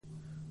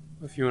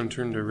If you want to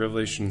turn to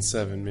Revelation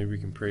 7, maybe we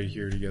can pray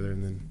here together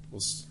and then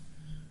we'll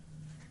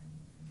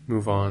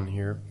move on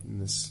here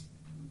in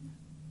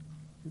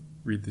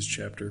read this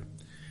chapter.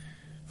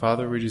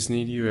 Father, we just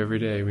need you every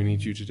day. We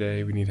need you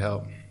today. We need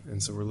help.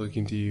 And so we're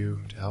looking to you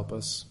to help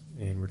us.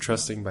 And we're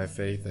trusting by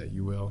faith that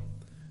you will,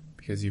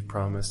 because you've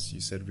promised.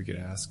 You said we could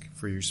ask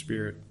for your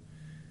Spirit.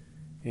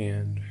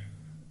 And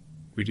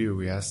we do.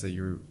 We ask that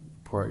you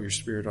pour out your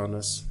Spirit on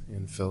us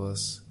and fill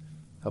us.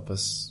 Help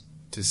us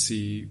to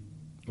see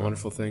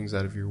wonderful things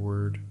out of your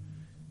word.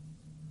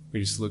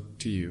 We just look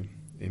to you.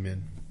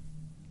 Amen.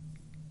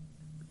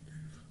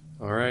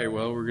 All right,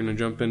 well, we're going to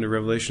jump into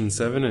Revelation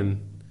 7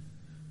 and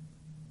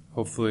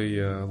hopefully,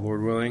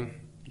 Lord willing,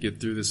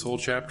 get through this whole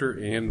chapter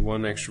and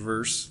one extra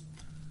verse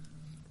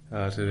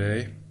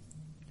today.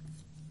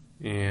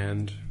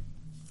 And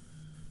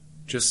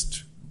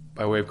just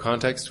by way of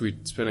context, we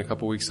spent a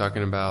couple weeks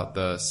talking about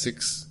the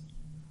 6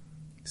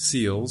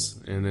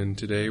 seals, and then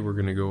today we're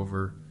going to go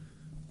over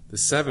the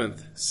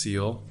 7th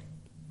seal,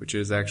 which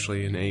is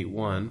actually an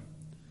 8-1,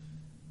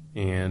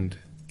 and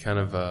kind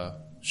of a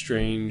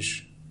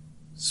strange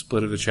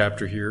split of the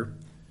chapter here.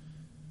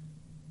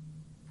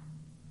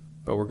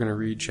 But we're going to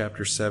read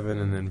chapter 7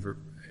 and then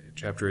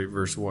chapter 8,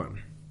 verse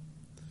 1.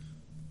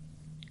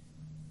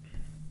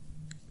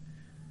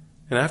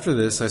 And after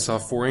this I saw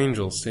 4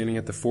 angels standing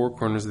at the 4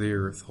 corners of the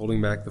earth, holding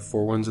back the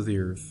 4 winds of the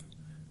earth,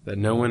 that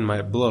no wind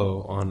might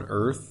blow on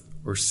earth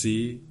or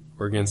sea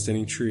or against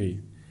any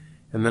tree.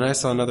 And then I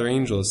saw another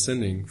angel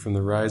ascending from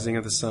the rising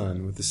of the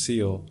sun with the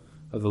seal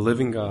of the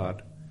living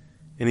God.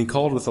 And he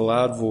called with a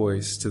loud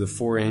voice to the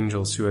 4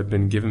 angels who had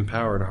been given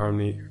power to harm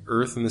the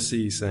earth and the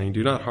sea, saying,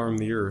 "Do not harm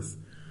the earth,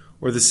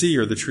 or the sea,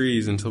 or the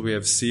trees, until we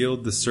have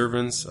sealed the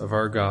servants of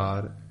our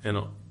God and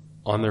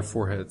on their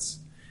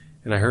foreheads."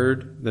 And I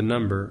heard the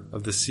number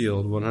of the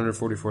sealed,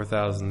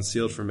 144,000,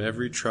 sealed from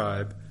every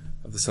tribe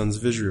of the sons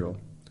of Israel.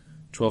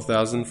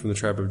 12,000 from the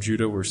tribe of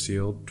Judah were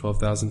sealed,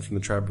 12,000 from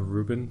the tribe of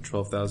Reuben,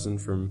 12,000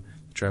 from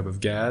the tribe of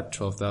Gad,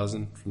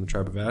 12,000 from the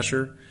tribe of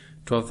Asher,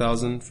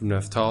 12,000 from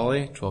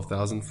Naphtali,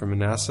 12,000 from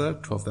Manasseh,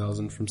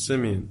 12,000 from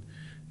Simeon,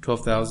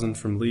 12,000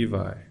 from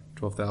Levi,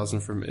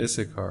 12,000 from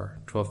Issachar,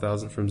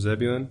 12,000 from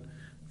Zebulun,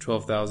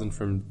 12,000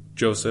 from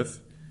Joseph,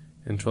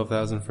 and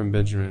 12,000 from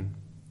Benjamin.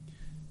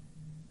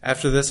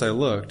 After this I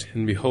looked,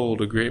 and behold,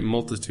 a great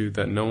multitude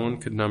that no one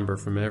could number,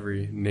 from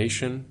every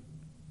nation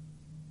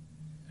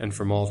and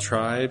from all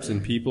tribes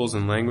and peoples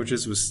and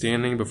languages, was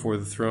standing before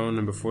the throne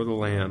and before the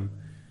Lamb,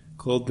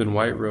 clothed in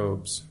white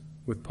robes,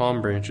 with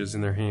palm branches in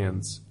their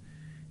hands,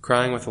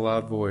 crying with a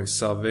loud voice,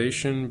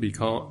 "Salvation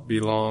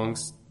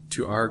belongs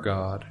to our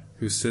God,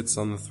 who sits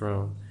on the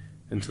throne,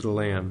 and to the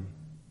Lamb."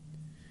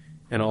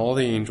 And all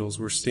the angels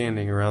were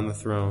standing around the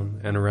throne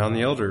and around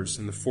the elders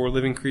and the 4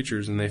 living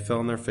creatures, and they fell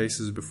on their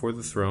faces before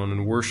the throne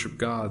and worshipped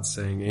God,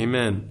 saying,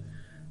 "Amen.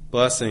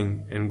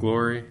 Blessing and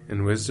glory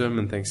and wisdom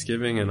and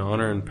thanksgiving and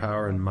honor and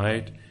power and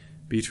might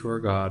be to our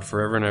God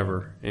forever and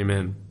ever.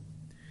 Amen."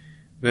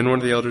 Then one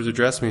of the elders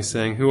addressed me,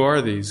 saying, "Who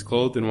are these,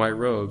 clothed in white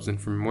robes, and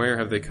from where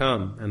have they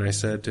come?" And I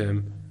said to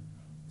him,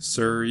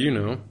 "Sir, you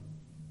know."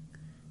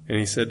 And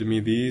he said to me,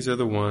 "These are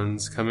the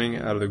ones coming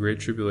out of the great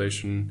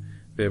tribulation.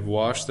 They have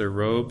washed their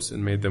robes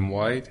and made them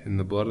white in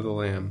the blood of the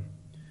Lamb.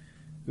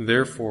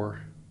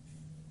 Therefore,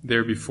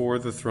 they're before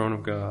the throne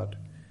of God,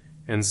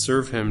 and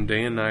serve him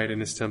day and night in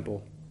his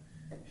temple.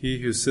 He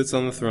who sits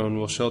on the throne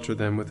will shelter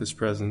them with his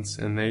presence,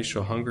 and they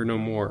shall hunger no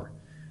more,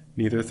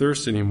 neither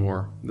thirst any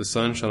more. The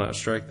sun shall not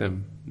strike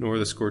them, nor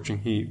the scorching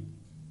heat.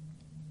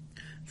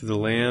 For the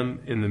Lamb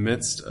in the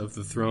midst of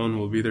the throne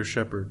will be their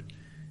shepherd,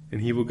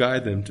 and he will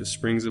guide them to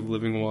springs of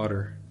living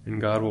water, and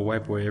God will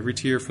wipe away every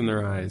tear from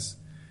their eyes."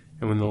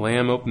 And when the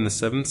Lamb opened the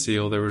 7th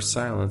seal, there was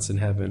silence in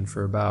heaven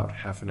for about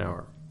half an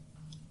hour.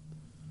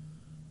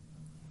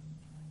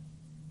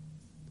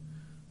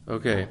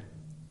 Okay.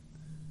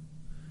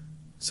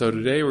 So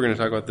today we're going to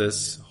talk about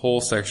this whole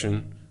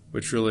section,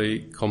 which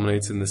really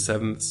culminates in the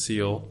 7th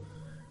seal,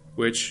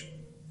 which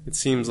it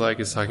seems like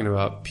is talking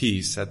about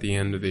peace at the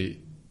end of the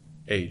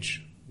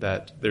age.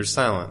 That there's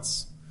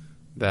silence.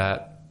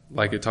 That,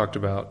 like it talked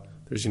about,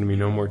 there's going to be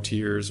no more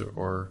tears,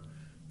 or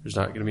there's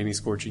not going to be any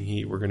scorching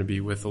heat. We're going to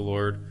be with the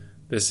Lord.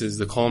 This is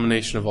the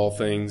culmination of all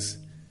things,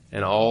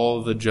 and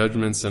all the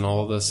judgments and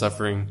all the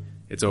suffering,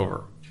 it's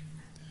over.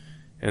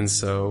 And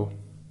so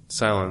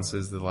silence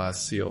is the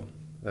last seal.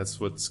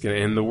 That's what's going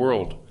to end the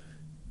world.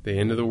 The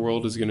end of the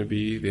world is going to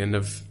be the end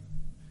of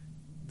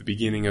the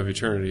beginning of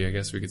eternity, I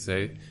guess we could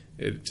say.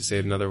 To say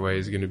it another way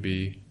is going to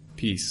be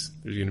peace.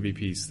 There's going to be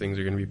peace. Things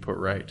are going to be put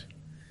right.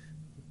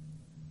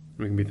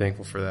 We can be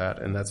thankful for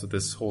that, and that's what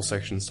this whole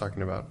section is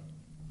talking about.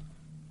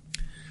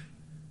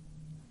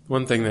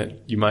 One thing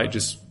that you might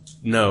just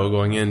know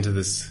going into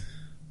this,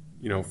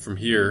 from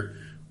here,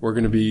 we're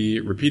going to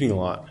be repeating a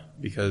lot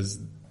because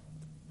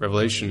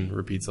Revelation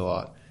repeats a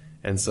lot.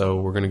 And so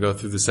we're going to go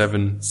through the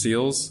 7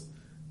 seals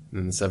and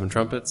then the 7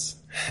 trumpets.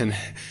 And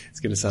it's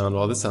going to sound,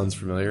 well, this sounds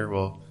familiar.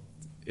 Well,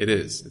 it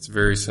is. It's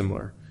very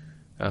similar.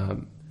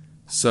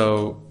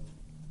 So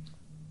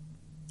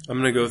I'm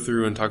going to go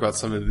through and talk about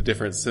some of the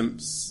different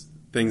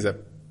things that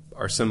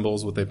are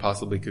symbols, what they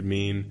possibly could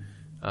mean,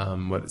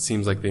 what it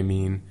seems like they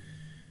mean.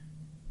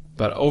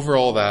 But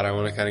overall that, I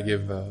want to kind of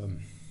give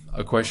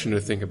a question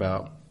to think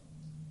about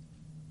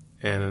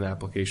and an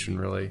application,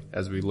 really,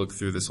 as we look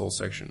through this whole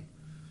section.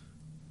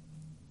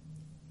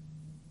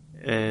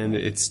 And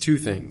it's two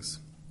things.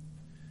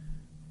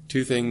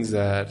 Two things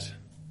that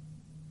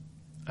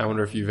I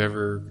wonder if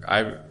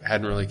I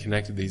hadn't really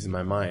connected these in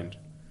my mind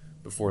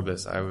before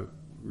this. I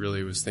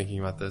really was thinking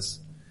about this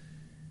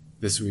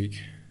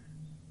week.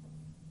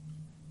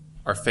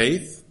 Our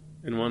faith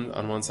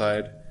on one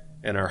side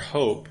and our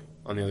hope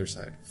on the other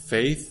side.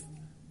 Faith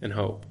and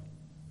hope.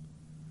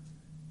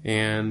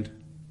 And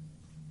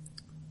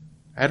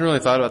I hadn't really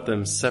thought about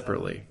them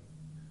separately.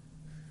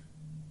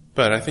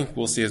 But I think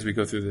we'll see as we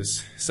go through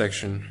this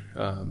section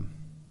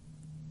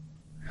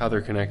how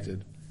they're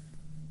connected.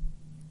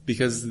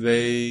 Because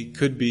they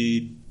could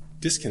be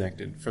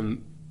disconnected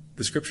from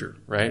the Scripture,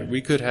 right?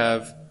 We could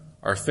have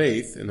our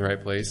faith in the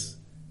right place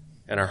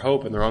and our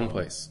hope in the wrong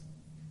place.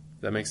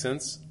 Does that make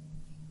sense?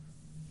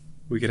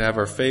 We could have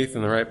our faith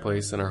in the right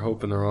place and our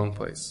hope in the wrong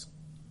place.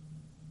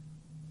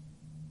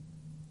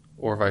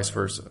 Or vice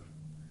versa.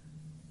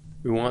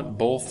 We want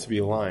both to be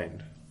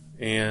aligned.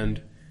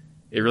 And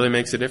it really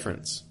makes a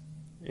difference.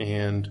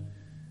 And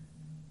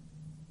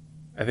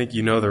I think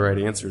you know the right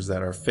answer is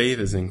that our faith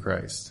is in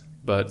Christ,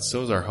 but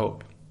so is our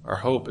hope. Our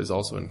hope is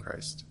also in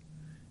Christ.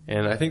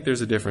 And I think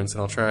there's a difference,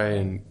 and I'll try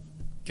and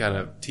kind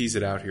of tease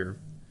it out here.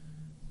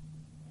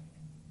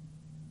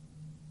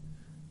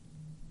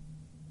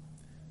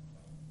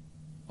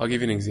 I'll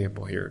give you an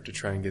example here to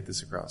try and get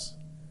this across.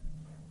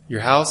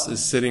 Your house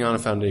is sitting on a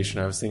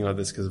foundation. I was thinking about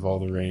this because of all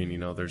the rain. You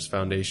know, there's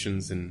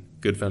foundations and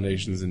good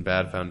foundations and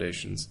bad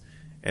foundations.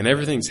 And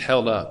everything's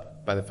held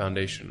up by the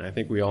foundation. I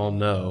think we all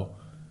know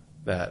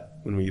that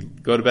when we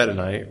go to bed at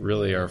night,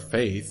 really our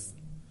faith,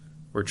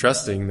 we're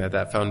trusting that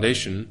that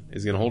foundation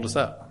is going to hold us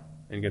up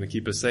and going to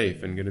keep us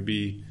safe and going to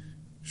be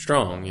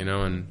strong, you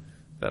know, and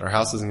that our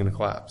house isn't going to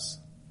collapse.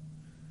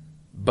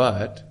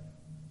 But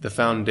the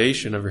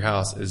foundation of your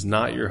house is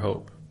not your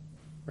hope,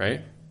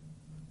 right?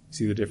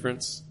 See the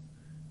difference?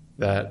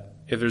 That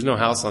if there's no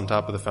house on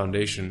top of the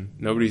foundation,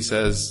 nobody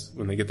says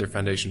when they get their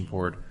foundation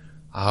poured,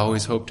 I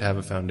always hope to have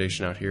a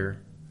foundation out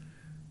here.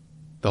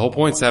 The whole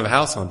point is to have a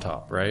house on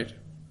top, right?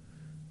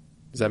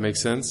 Does that make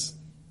sense?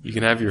 You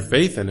can have your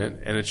faith in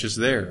it, and it's just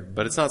there.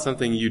 But it's not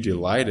something you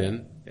delight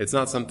in. It's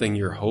not something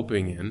you're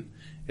hoping in.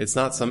 It's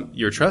not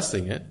you're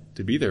trusting it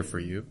to be there for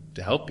you,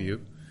 to help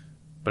you.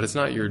 But it's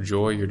not your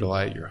joy, your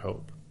delight, your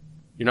hope.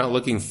 You're not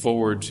looking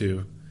forward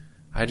to,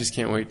 I just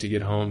can't wait to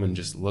get home and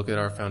just look at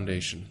our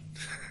foundation.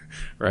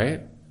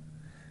 Right?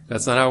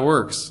 That's not how it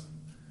works.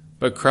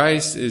 But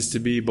Christ is to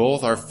be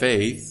both our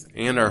faith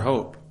and our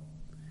hope.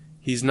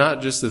 He's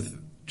not just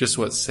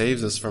what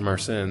saves us from our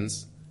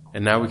sins,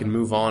 and now we can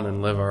move on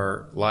and live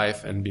our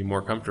life and be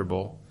more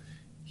comfortable.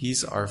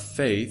 He's our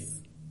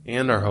faith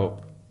and our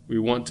hope. We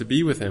want to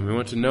be with Him. We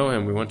want to know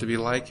Him. We want to be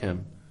like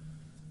Him.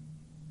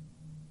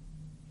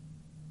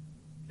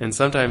 And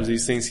sometimes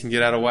these things can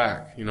get out of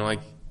whack. You know,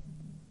 like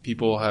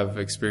people have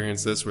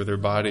experienced this where their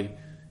body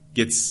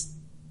gets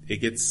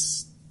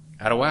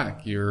out of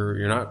whack.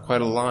 You're not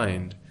quite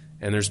aligned,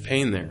 and there's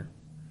pain there.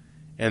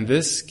 And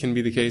this can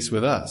be the case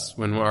with us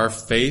when our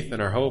faith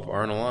and our hope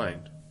aren't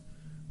aligned.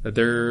 That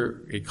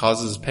it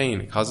causes pain.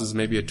 It causes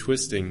maybe a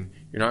twisting.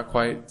 You're not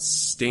quite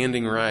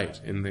standing right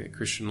in the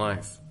Christian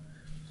life.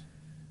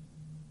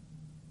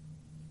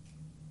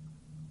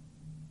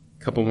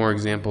 A couple more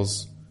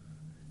examples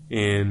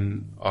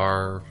in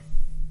our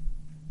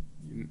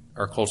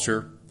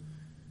culture.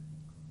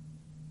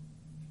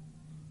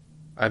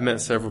 I've met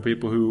several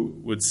people who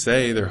would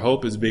say their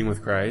hope is being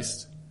with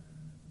Christ.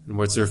 And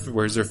where's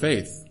their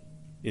faith?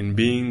 In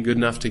being good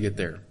enough to get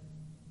there.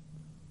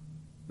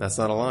 That's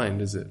not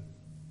aligned, is it?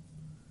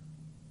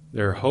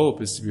 Their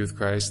hope is to be with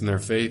Christ, and their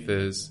faith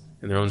is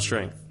in their own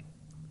strength.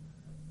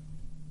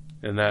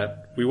 And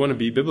that we want to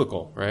be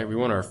biblical, right? We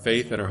want our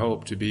faith and our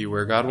hope to be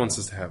where God wants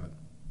us to have it.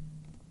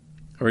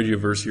 I'll read you a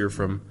verse here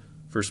from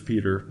 1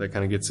 Peter that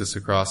kind of gets us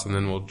across, and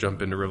then we'll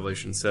jump into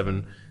Revelation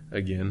 7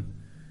 again.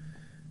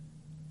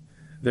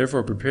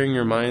 Therefore, preparing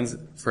your minds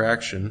for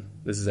action,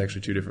 this is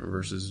actually two different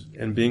verses,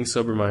 and being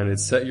sober-minded,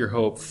 set your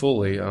hope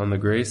fully on the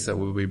grace that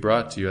will be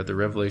brought to you at the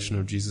revelation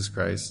of Jesus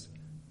Christ.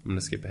 I'm going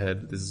to skip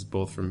ahead. This is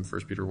both from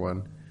 1 Peter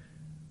 1.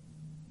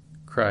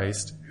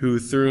 Christ, who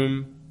through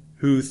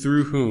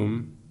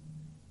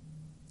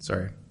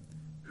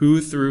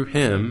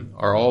him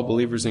are all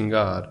believers in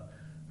God,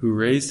 who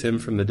raised him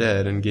from the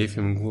dead and gave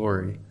him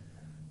glory,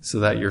 so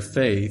that your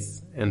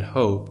faith and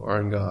hope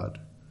are in God.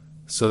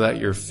 So that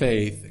your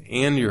faith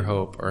and your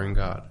hope are in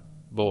God.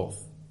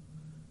 Both.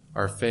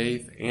 Our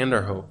faith and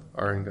our hope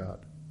are in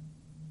God.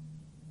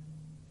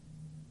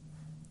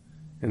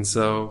 And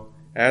so,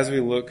 as we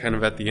look kind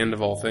of at the end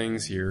of all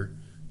things here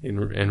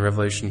in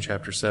Revelation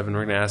chapter 7,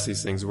 we're going to ask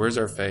these things. Where's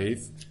our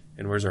faith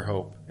and where's our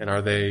hope? And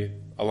are they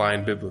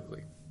aligned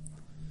biblically?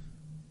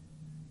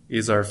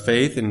 Is our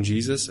faith in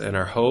Jesus and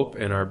our hope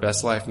in our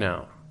best life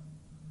now?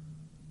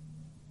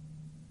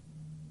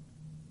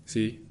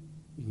 See?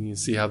 You can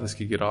see how this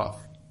could get off.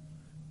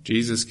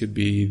 Jesus could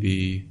be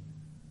the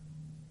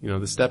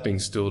stepping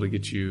stool to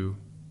get you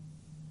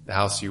the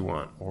house you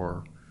want,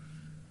 or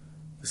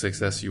the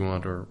success you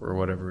want, or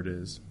whatever it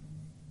is.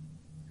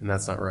 And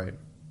that's not right.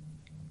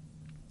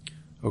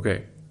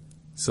 Okay.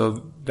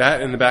 So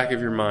that in the back of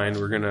your mind,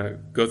 we're going to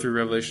go through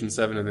Revelation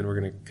 7, and then we're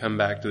going to come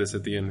back to this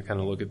at the end and kind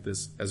of look at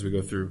this as we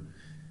go through.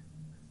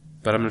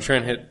 But I'm going to try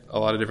and hit a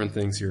lot of different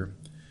things here.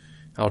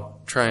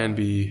 I'll try and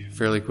be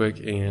fairly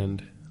quick,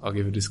 and I'll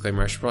give a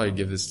disclaimer. I should probably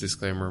give this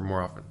disclaimer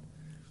more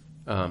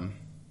often,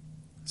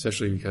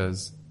 especially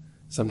because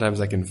sometimes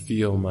I can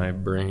feel my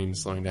brain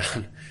slowing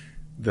down.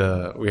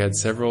 We had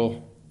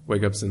several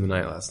wake-ups in the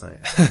night last night,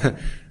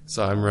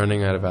 so I'm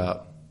running at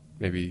about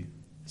maybe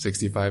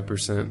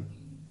 65%.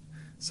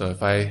 So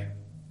if I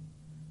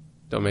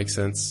don't make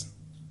sense,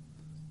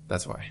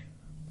 that's why.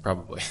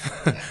 Probably.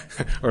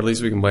 Or at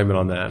least we can blame it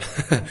on that.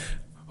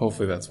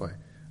 Hopefully that's why.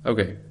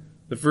 Okay.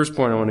 The first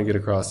point I want to get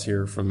across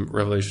here from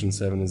Revelation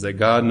 7 is that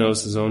God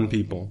knows his own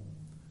people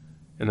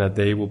and that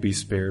they will be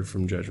spared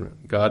from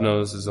judgment. God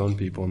knows his own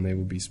people and they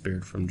will be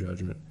spared from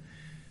judgment.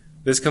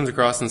 This comes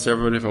across in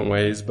several different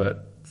ways,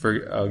 but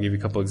I'll give you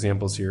a couple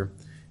examples here.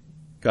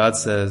 God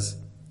says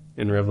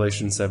in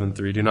Revelation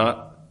 7:3, do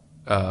not,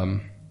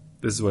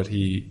 this is what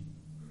I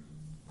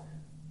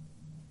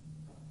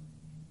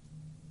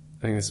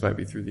think this might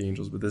be through the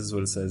angels, but this is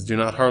what it says. Do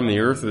not harm the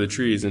earth or the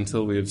trees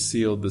until we have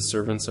sealed the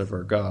servants of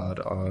our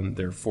God on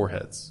their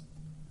foreheads.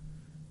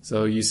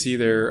 So you see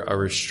there a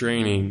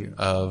restraining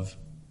of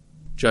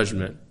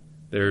judgment.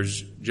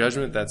 There's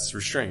judgment that's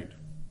restrained.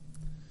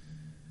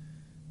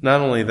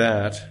 Not only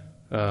that,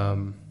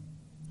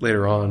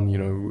 later on,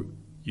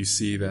 you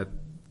see that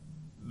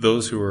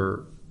those who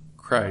are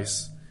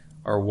Christ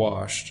are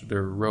washed,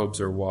 their robes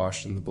are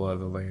washed in the blood of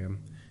the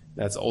Lamb.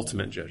 That's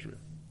ultimate judgment.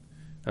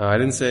 I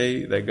didn't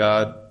say that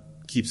God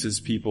keeps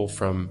his people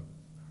from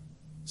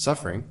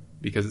suffering,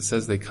 because it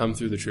says they come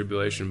through the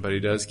tribulation, but he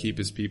does keep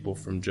his people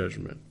from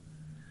judgment.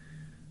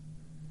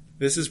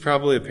 This is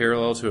probably a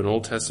parallel to an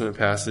Old Testament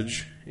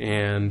passage,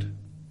 and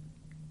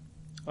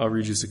I'll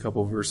read just a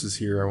couple verses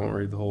here. I won't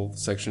read the whole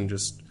section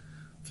just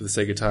for the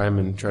sake of time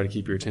and try to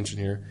keep your attention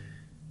here.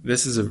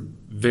 This is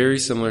very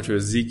similar to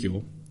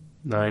Ezekiel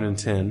 9 and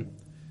 10,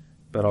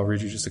 but I'll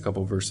read you just a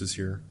couple verses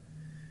here.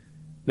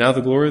 Now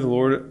the glory of the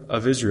Lord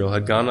of Israel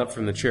had gone up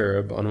from the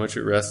cherub on which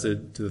it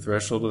rested to the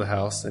threshold of the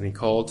house, and he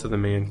called to the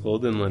man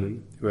clothed in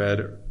linen, who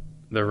had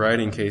the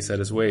writing case at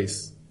his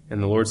waist.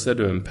 And the Lord said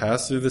to him,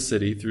 pass through the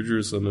city, through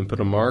Jerusalem, and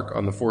put a mark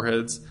on the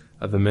foreheads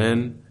of the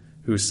men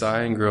who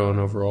sigh and groan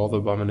over all the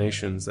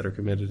abominations that are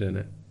committed in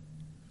it.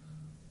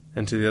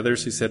 And to the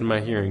others who said in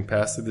my hearing,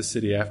 pass through the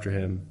city after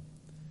him,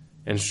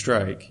 and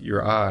strike,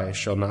 your eye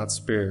shall not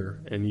spare,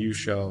 and you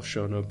shall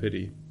show no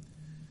pity.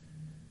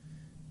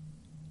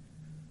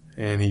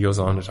 And he goes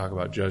on to talk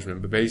about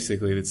judgment. But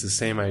basically, it's the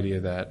same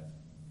idea that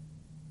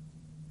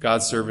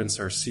God's servants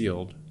are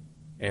sealed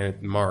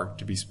and marked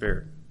to be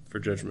spared for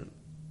judgment.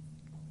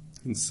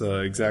 It's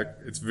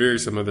very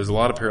similar. There's a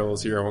lot of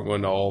parallels here. I won't go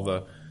into all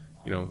the,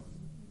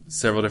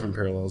 several different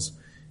parallels.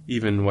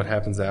 Even what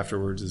happens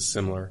afterwards is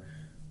similar.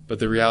 But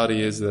the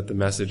reality is that the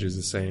message is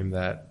the same,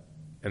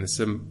 and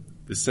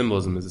the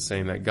symbolism is the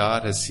same, that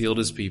God has sealed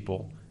his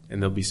people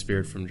and they'll be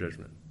spared from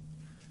judgment.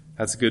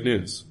 That's good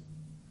news.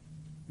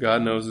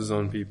 God knows his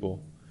own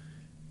people.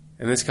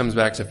 And this comes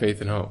back to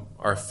faith and hope.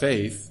 Our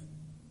faith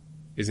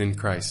is in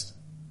Christ.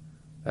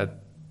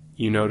 That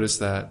you notice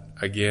that,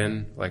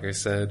 again, like I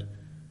said,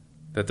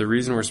 that the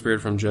reason we're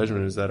spared from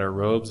judgment is that our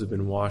robes have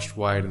been washed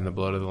white in the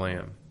blood of the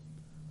Lamb.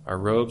 Our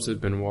robes have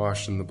been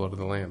washed in the blood of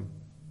the Lamb.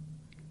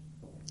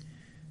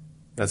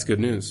 That's good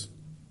news.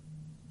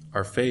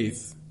 Our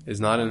faith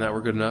is not in that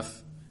we're good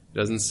enough. It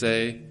doesn't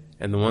say,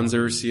 and the ones that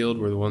were sealed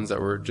were the ones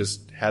that were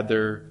just had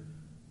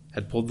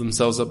pulled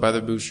themselves up by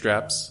their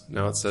bootstraps.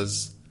 No, it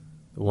says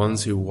the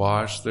ones who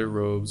washed their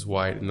robes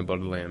white in the blood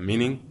of the Lamb.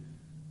 Meaning,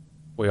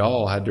 we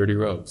all had dirty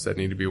robes that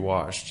need to be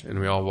washed, and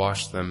we all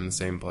washed them in the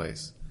same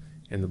place,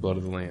 in the blood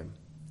of the Lamb.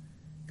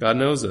 God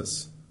knows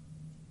us,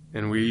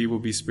 and we will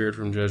be spared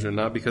from judgment,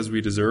 not because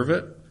we deserve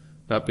it,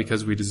 not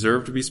because we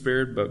deserve to be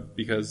spared, but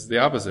because the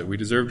opposite. We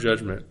deserve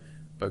judgment,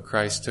 but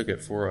Christ took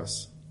it for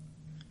us.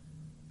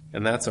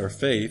 And that's our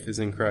faith is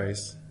in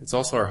Christ. It's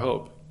also our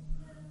hope.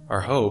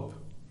 Our hope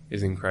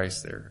is in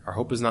Christ there. Our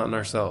hope is not in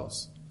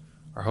ourselves.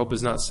 Our hope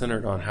is not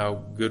centered on how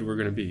good we're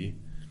going to be.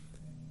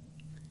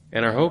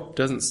 And our hope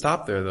doesn't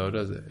stop there, though,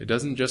 does it? It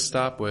doesn't just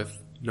stop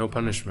with no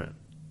punishment.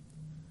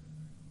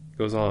 It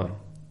goes on.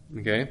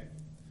 Okay?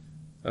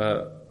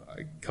 A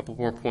couple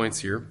more points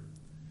here.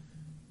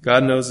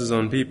 God knows his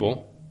own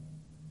people,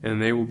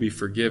 and they will be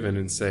forgiven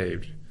and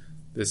saved.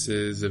 This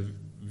is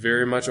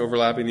very much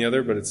overlapping the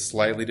other, but it's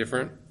slightly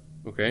different.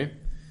 Okay?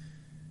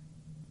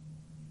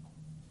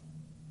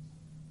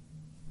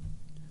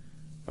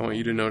 I want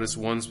you to notice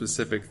one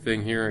specific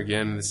thing here.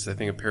 Again, this is, I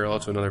think, a parallel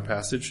to another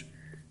passage.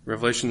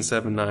 Revelation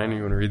 7:9,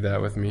 you want to read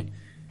that with me.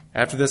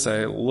 After this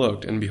I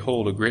looked, and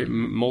behold, a great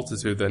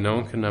multitude that no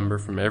one can number,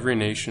 from every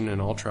nation and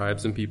all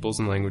tribes and peoples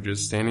and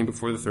languages, standing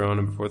before the throne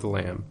and before the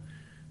Lamb,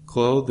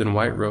 clothed in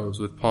white robes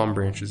with palm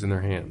branches in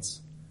their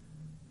hands.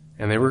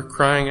 And they were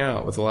crying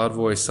out with a loud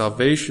voice,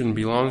 "Salvation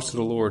belongs to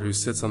the Lord who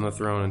sits on the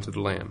throne and to the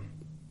Lamb."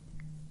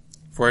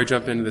 Before I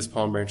jump into this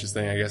palm branches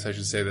thing, I guess I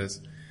should say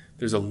this.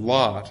 There's a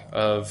lot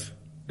of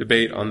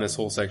debate on this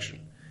whole section.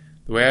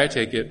 The way I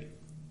take it,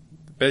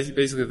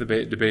 basically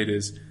the debate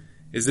is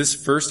this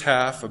first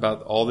half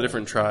about all the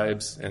different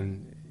tribes?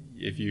 And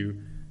if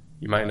you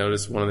might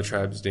notice one of the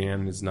tribes,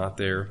 Dan, is not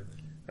there,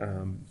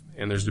 and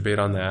there's debate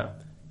on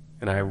that.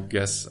 And I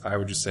guess I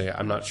would just say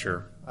I'm not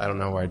sure. I don't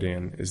know why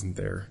Dan isn't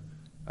there.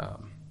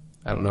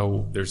 I don't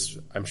know.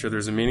 I'm sure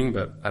there's a meaning,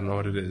 but I don't know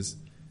what it is.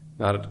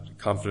 Not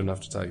confident enough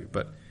to tell you.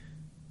 But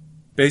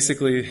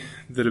basically,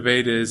 the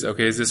debate is,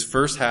 okay, is this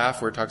first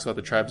half where it talks about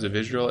the tribes of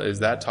Israel, is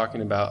that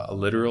talking about a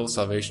literal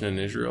salvation in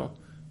Israel?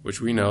 Which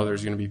we know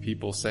there's going to be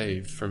people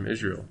saved from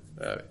Israel,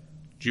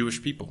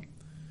 Jewish people.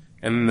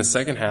 And then the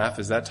second half,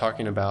 is that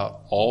talking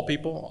about all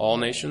people, all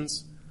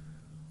nations?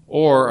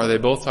 Or are they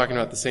both talking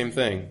about the same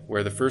thing,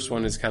 where the first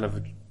one is kind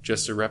of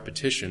just a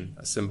repetition,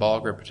 a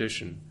symbolic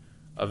repetition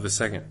of the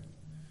second?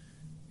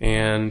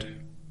 And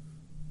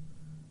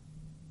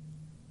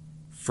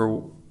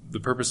for the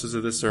purposes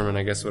of this sermon,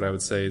 I guess what I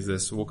would say is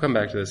this. We'll come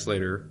back to this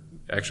later.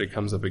 It actually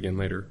comes up again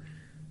later.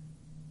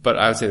 But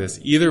I would say this.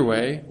 Either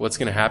way, what's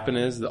going to happen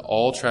is that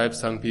all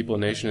tribes, tongue, people,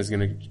 and nation is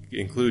going to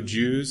include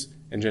Jews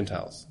and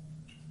Gentiles.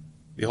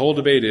 The whole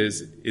debate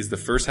is the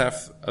first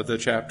half of the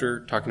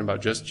chapter talking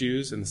about just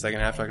Jews and the second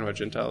half talking about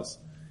Gentiles?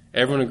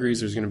 Everyone agrees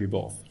there's going to be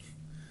both.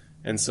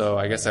 And so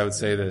I guess I would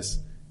say this.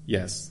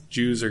 Yes,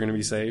 Jews are going to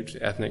be saved,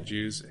 ethnic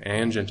Jews,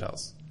 and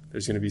Gentiles.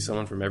 There's going to be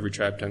someone from every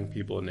tribe, tongue,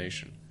 people, and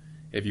nation.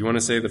 If you want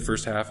to say the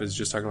first half is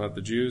just talking about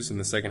the Jews and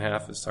the second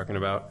half is talking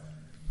about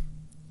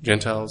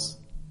Gentiles,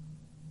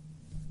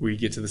 we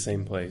get to the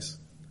same place.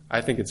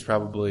 I think it's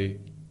probably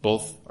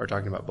both are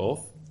talking about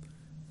both.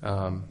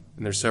 And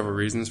there's several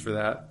reasons for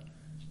that.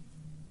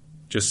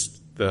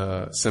 Just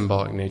the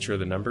symbolic nature of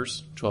the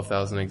numbers,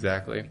 12,000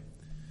 exactly.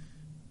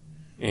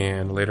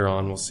 And later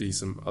on we'll see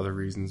some other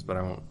reasons, but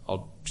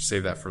I'll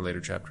save that for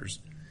later chapters.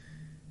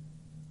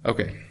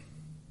 Okay.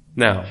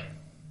 Now,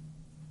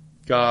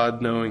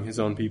 God knowing his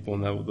own people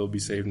and that they'll be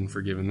saved and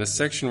forgiven. This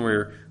section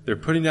where they're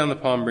putting down the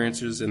palm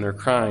branches and they're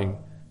crying,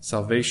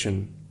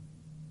 "Salvation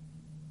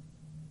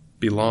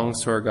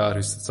belongs to our God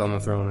who sits on the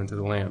throne and to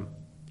the Lamb."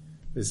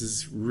 This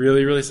is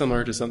really, really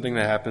similar to something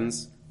that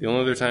happens. The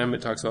only other time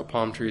it talks about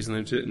palm trees in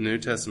the New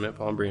Testament,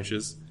 palm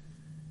branches,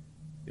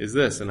 is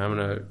this, and I'm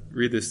going to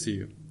read this to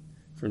you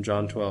from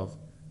John 12.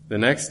 "The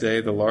next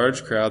day, the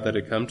large crowd that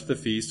had come to the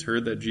feast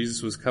heard that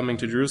Jesus was coming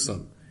to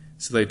Jerusalem.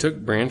 So they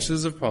took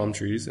branches of palm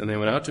trees, and they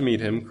went out to meet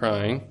him,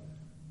 crying,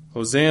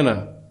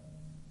 'Hosanna!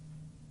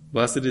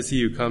 Blessed is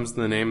he who comes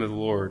in the name of the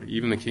Lord,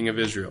 even the King of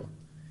Israel.'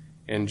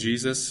 And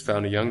Jesus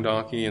found a young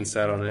donkey and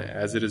sat on it,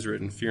 as it is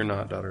written, 'Fear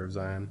not, daughter of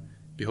Zion.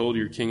 Behold,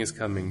 your king is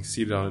coming,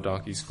 seated on a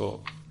donkey's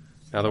colt.'"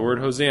 Now the word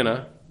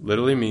Hosanna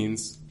literally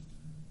means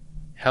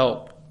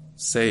help,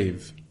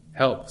 save,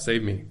 help,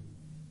 save me.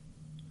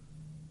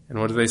 And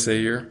what do they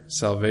say here?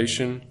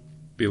 Salvation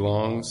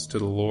belongs to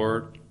the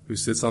Lord who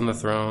sits on the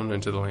throne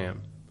and to the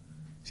Lamb.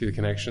 See the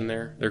connection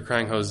there? They're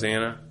crying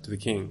Hosanna to the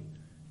King.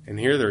 And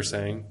here they're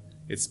saying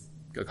it's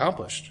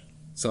accomplished.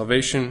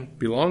 Salvation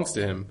belongs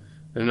to him.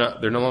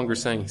 They're no longer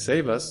saying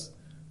save us.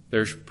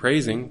 They're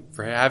praising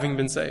for having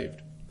been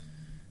saved.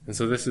 And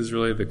so this is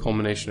really the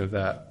culmination of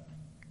that.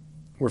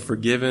 We're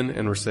forgiven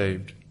and we're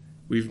saved.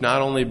 We've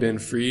not only been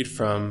freed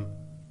from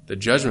the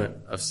judgment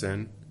of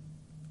sin,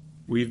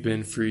 we've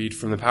been freed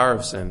from the power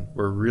of sin.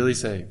 We're really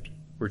saved.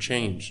 We're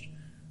changed.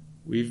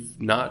 We're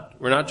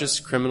not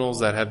just criminals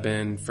that have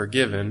been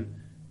forgiven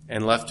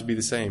and left to be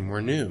the same.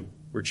 We're new.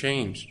 We're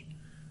changed.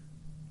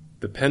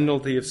 The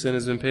penalty of sin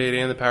has been paid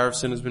and the power of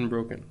sin has been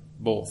broken.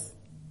 Both.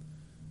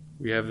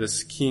 We have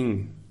this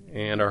King,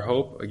 and our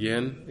hope,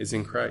 again, is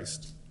in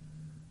Christ.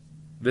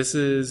 This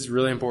is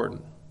really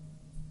important.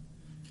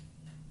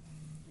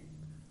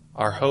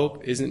 Our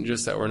hope isn't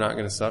just that we're not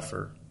going to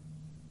suffer.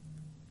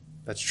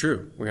 That's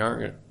true. We aren't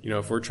going to,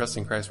 if we're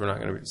trusting Christ, we're not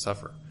going to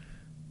suffer.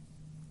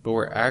 But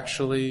we're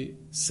actually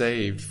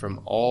saved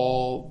from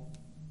all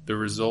the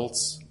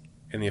results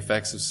and the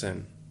effects of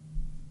sin.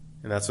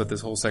 And that's what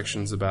this whole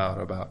section is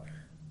about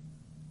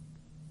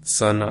the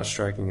sun not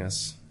striking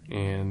us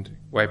and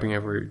wiping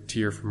every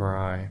tear from our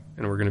eye.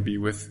 And we're going to be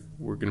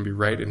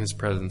right in his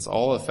presence.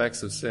 All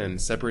effects of sin,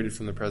 separated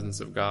from the presence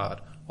of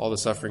God, all the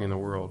suffering in the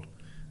world.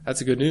 That's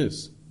the good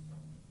news.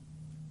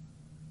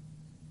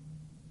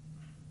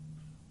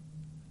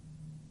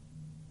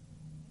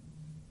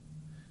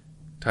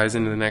 Ties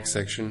into the next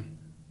section.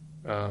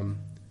 God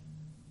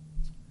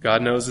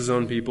knows his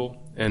own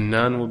people, and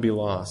none will be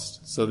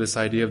lost. So this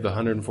idea of the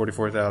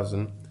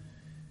 144,000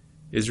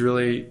 is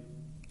really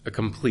a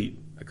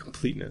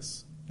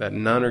completeness, that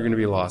none are going to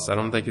be lost. I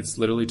don't think it's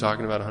literally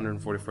talking about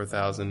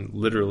 144,000,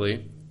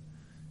 literally.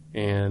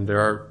 And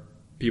there are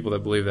people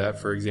that believe that.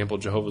 For example,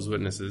 Jehovah's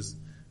Witnesses,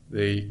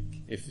 they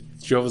if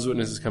Jehovah's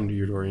Witnesses come to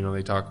your door,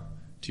 they talk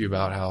to you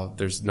about how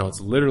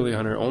it's literally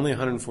only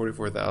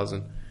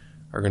 144,000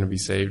 are going to be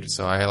saved.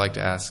 So I like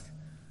to ask,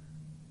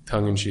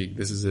 tongue in cheek,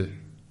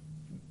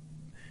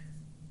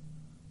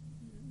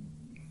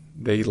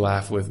 they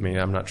laugh with me.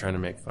 I'm not trying to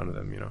make fun of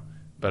them,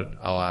 but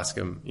I'll ask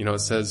them, it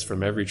says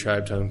from every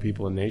tribe, tongue,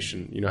 people, and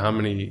nation. You know how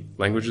many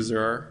languages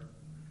there are?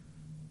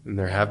 And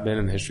there have been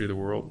in the history of the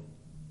world?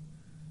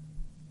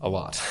 A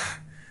lot.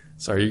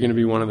 So are you going to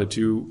be one of the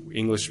 2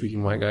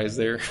 English-speaking white guys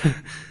there?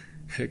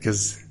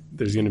 Because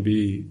there's going to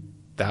be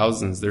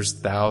thousands. There's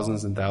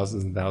thousands and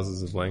thousands and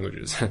thousands of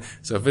languages.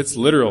 So if it's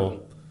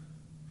literal,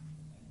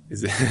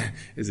 is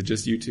it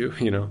just you two?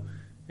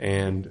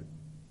 And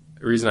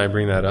the reason I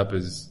bring that up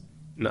is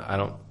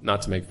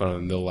not to make fun of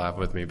them. They'll laugh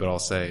with me, but I'll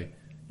say,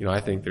 I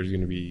think there's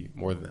going to be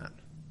more than that,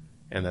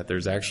 and that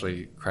there's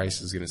actually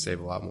Christ is going to save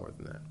a lot more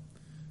than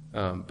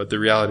that. But the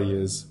reality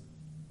is,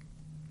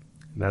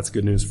 and that's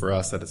good news for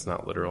us that it's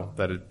not literal.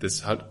 That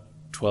this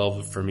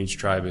 12 from each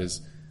tribe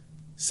is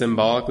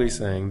symbolically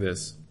saying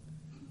this: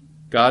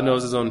 God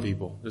knows His own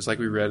people, just like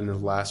we read in the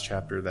last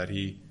chapter that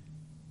He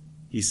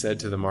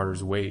said to the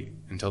martyrs, "Wait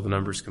until the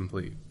number's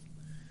complete."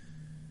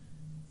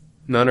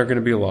 None are going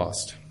to be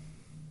lost.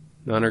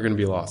 None are going to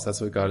be lost. That's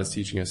what God is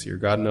teaching us here.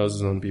 God knows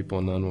His own people,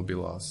 and none will be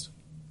lost.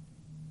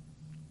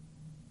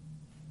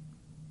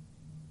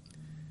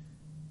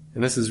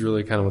 And this is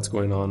really kind of what's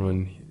going on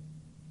when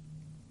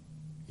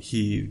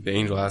the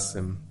angel asks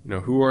him,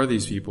 who are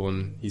these people?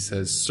 And he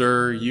says,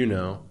 "Sir, you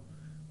know."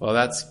 Well,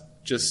 that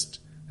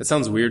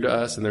sounds weird to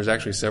us, and there's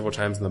actually several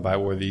times in the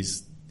Bible where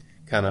these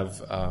kind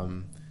of,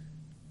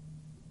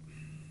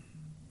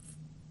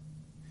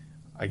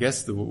 I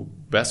guess the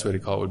best way to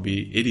call it would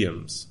be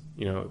idioms,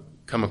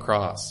 come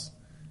across.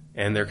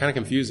 And they're kind of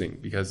confusing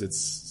because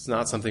it's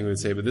not something we would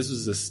say, but this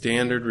is a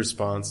standard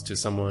response to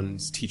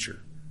someone's teacher.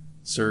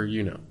 "Sir,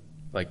 you know."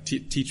 Like,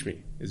 teach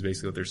me is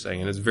basically what they're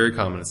saying. And it's very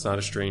common. It's not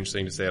a strange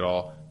thing to say at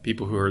all.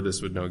 People who heard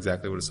this would know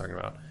exactly what it's talking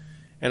about.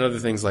 And other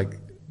things like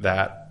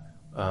that.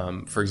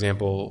 For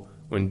example,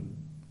 when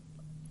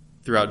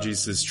throughout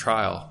Jesus'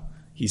 trial,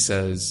 he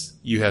says,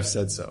 "You have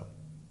said so."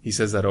 He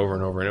says that over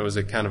and over. And it was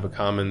a kind of a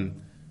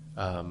common,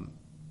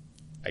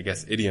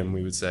 idiom,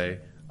 we would say,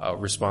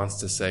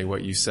 response to say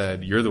what you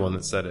said. You're the one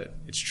that said it.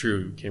 It's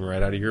true. It came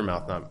right out of your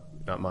mouth,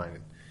 not mine.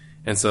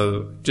 And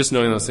so just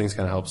knowing those things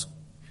kind of helps.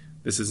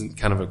 This isn't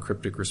kind of a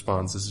cryptic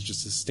response. This is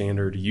just a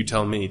standard, "you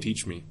tell me,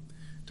 teach me"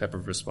 type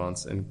of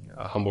response, and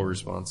a humble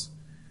response.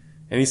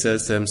 And he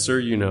says to him, "Sir,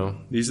 you know,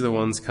 these are the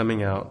ones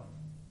coming out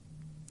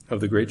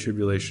of the great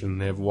tribulation.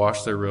 They have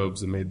washed their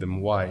robes and made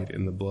them white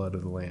in the blood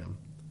of the Lamb."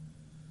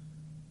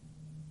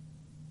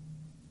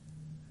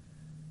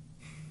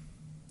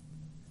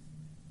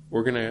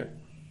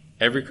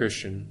 Every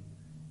Christian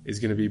is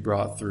going to be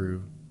brought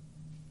through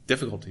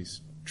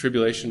difficulties.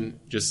 Tribulation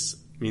just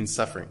means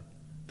suffering,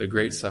 the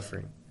great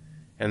suffering.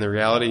 And the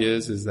reality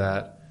is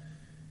that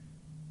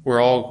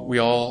we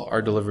all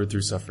are delivered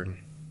through suffering.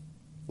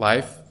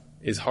 Life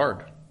is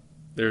hard.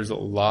 There's a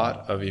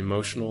lot of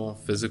emotional,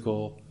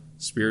 physical,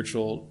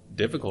 spiritual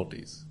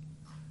difficulties.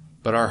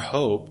 But our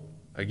hope,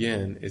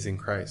 again, is in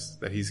Christ,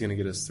 that He's going to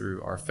get us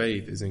through. Our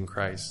faith is in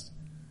Christ,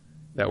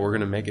 that we're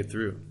going to make it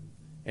through.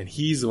 And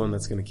He's the one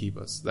that's going to keep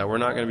us. That we're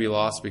not going to be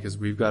lost because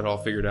we've got it all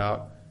figured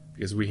out,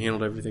 because we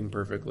handled everything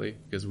perfectly,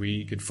 because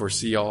we could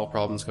foresee all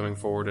problems coming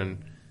forward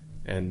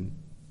and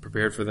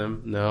prepared for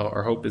them. No,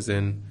 our hope is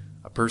in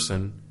a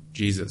person,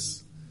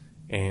 Jesus.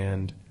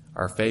 And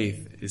our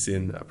faith is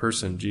in a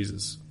person,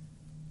 Jesus.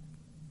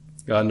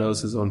 God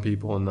knows His own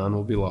people, and none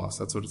will be lost.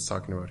 That's what it's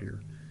talking about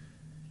here.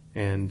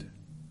 And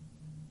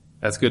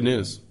that's good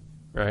news,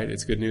 right?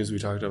 It's good news. We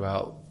talked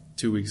about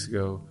 2 weeks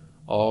ago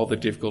all the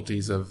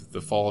difficulties of the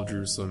fall of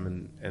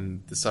Jerusalem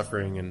and the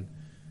suffering, and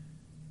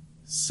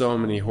so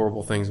many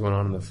horrible things went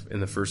on in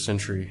the first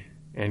century.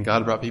 And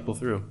God brought people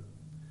through.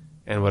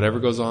 And whatever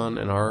goes on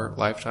in our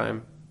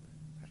lifetime,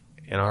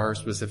 in our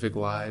specific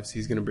lives,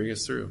 He's going to bring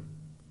us through,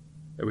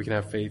 that we can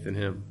have faith in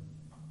Him.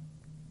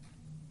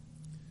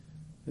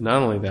 And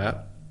not only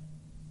that,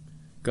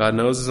 God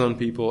knows His own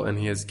people, and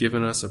He has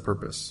given us a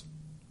purpose.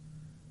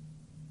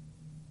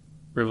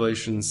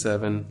 Revelation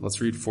 7,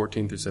 let's read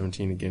 14 through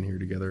 17 again here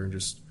together. And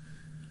this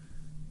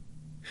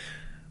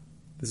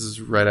is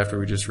right after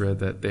we just read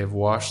that they have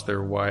washed their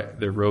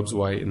robes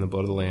white in the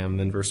blood of the Lamb.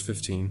 Then verse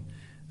 15,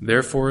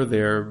 "Therefore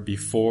they are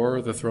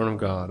before the throne of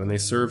God, and they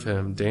serve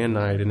Him day and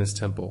night in His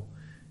temple.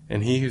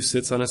 And He who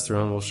sits on His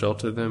throne will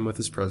shelter them with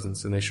His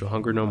presence, and they shall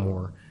hunger no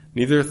more,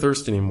 neither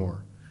thirst any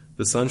more.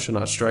 The sun shall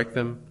not strike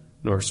them,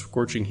 nor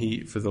scorching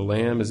heat, for the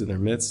Lamb is in their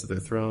midst of their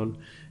throne,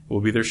 will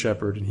be their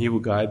shepherd, and He will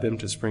guide them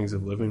to springs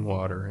of living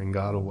water, and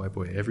God will wipe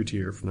away every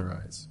tear from their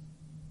eyes."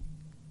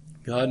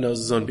 God knows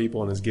His own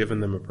people and has given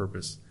them a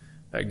purpose.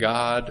 That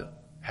God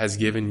has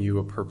given you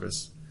a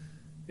purpose.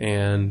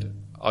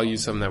 And I'll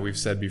use something that we've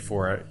said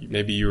before.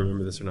 Maybe you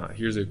remember this or not.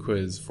 Here's a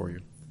quiz for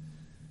you.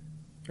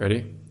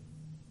 Ready?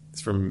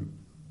 It's from,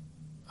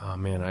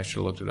 I should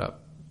have looked it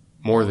up.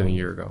 More than a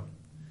year ago.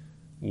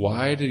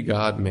 Why did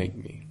God make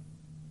me?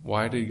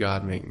 Why did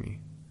God make me?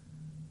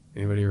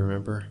 Anybody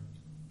remember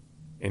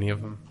any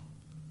of them?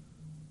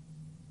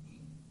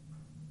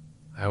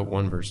 I hope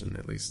one person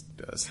at least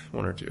does,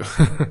 one or two.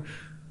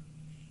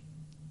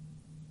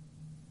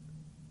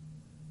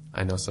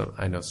 I know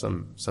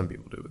some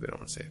people do, but they don't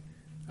want to say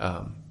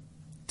it.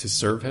 To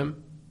serve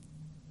him,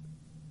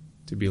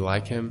 to be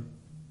like him,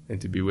 and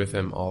to be with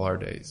him all our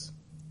days.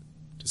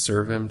 To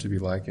serve him, to be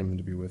like him, and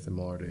to be with him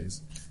all our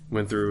days.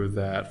 Went through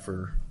that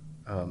for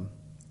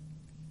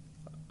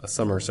a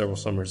summer, several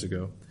summers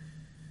ago.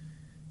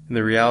 And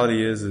the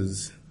reality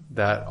is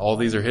that all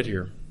these are hit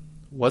here.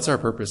 What's our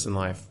purpose in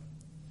life?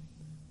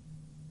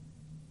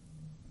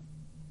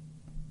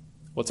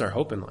 What's our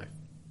hope in life?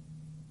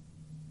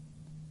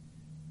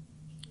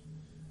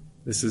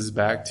 This is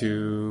back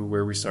to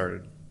where we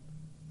started.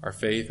 Our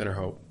faith and our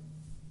hope.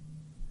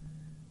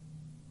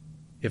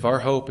 If our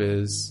hope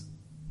is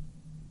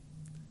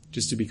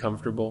just to be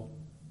comfortable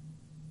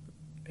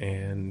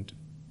and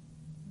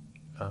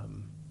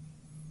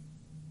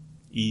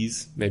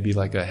ease, maybe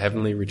like a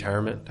heavenly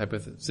retirement type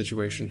of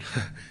situation,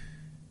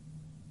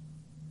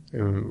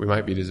 we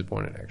might be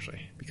disappointed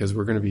actually, because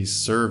we're going to be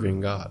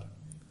serving God.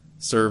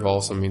 Serve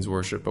also means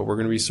worship, but we're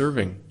going to be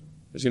serving.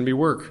 There's going to be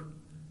work.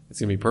 It's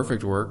going to be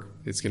perfect work.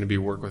 It's going to be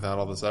work without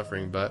all the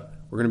suffering, but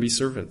we're going to be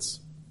servants.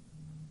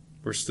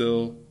 We're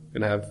still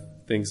going to have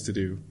things to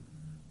do,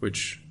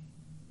 which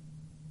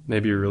may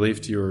be a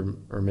relief to you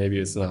or maybe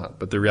it's not.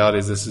 But the reality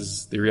is this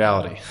is the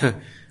reality.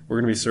 We're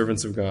going to be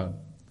servants of God.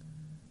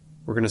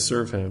 We're going to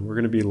serve him. We're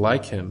going to be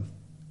like him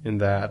in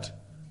that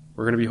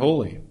we're going to be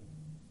holy.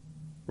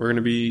 We're going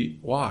to be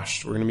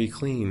washed. We're going to be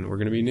clean. We're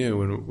going to be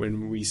new. And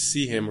when we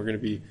see him, we're going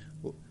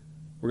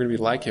to be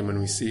like him when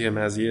we see him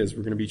as he is.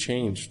 We're going to be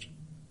changed.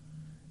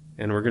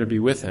 And we're going to be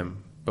with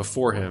him,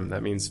 before him.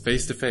 That means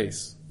face to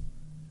face.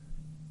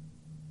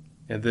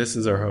 And this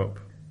is our hope.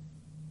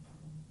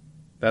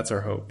 That's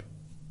our hope.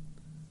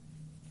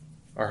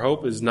 Our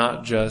hope is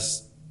not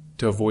just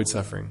to avoid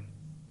suffering.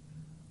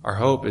 Our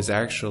hope is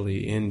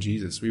actually in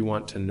Jesus. We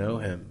want to know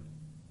him.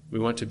 We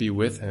want to be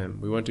with him.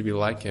 We want to be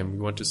like him. We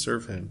want to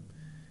serve him.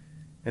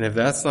 And if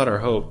that's not our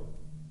hope,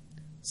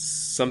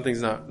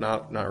 something's not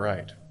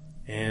right.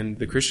 And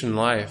the Christian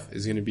life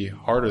is going to be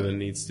harder than it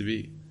needs to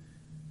be.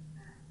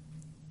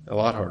 A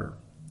lot harder.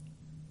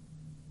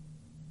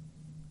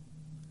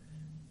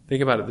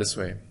 Think about it this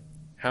way.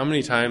 How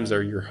many times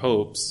do your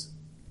hopes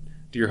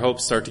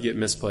start to get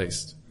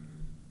misplaced?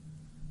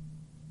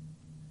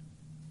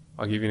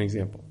 I'll give you an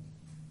example.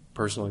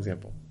 Personal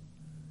example.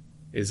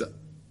 It's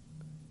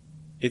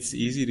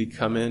easy to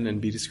come in and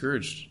be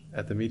discouraged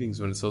at the meetings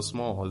when it's so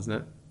small, isn't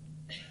it?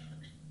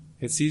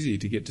 It's easy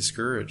to get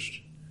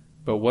discouraged.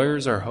 But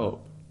where's our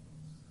hope?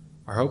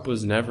 Our hope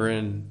was never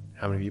in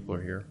how many people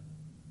are here.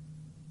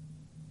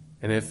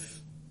 And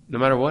if, no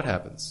matter what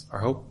happens, our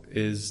hope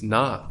is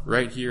not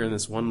right here in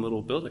this one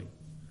little building.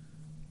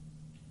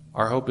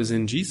 Our hope is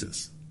in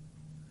Jesus.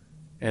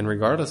 And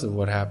regardless of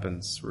what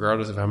happens,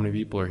 regardless of how many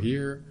people are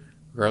here,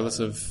 regardless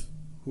of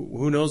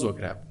who knows what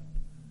could happen,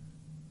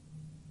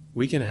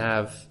 we can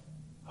have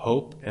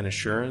hope and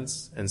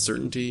assurance and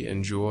certainty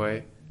and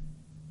joy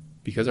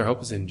because our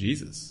hope is in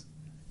Jesus.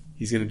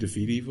 He's going to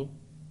defeat evil.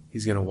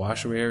 He's going to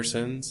wash away our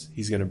sins.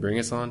 He's going to bring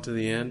us on to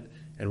the end,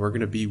 and we're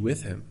going to be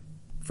with him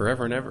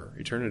forever and ever,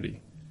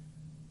 eternity.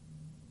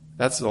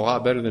 That's a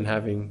lot better than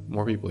having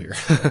more people here.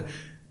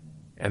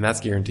 And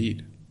that's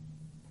guaranteed,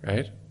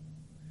 right?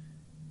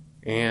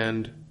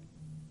 And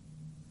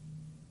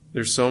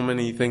there's so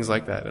many things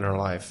like that in our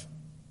life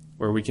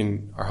where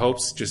our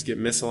hopes just get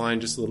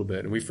misaligned just a little bit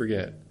and we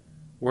forget.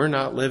 We're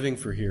not living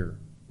for here.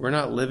 We're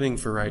not living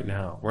for right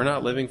now. We're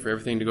not living for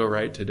everything to go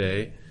right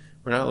today.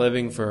 We're not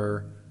living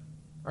for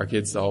our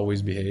kids to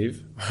always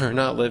behave. We're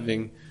not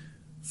living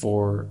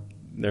for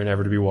there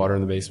never to be water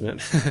in the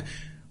basement.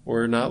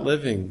 We're not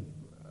living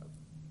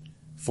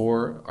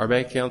for our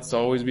bank accounts to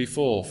always be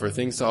full, for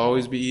things to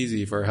always be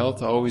easy, for our health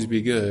to always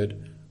be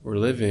good. We're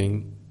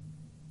living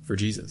for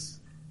Jesus,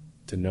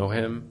 to know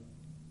him,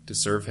 to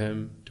serve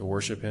him, to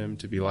worship him,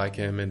 to be like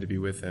him, and to be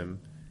with him.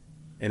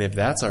 And if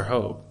that's our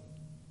hope,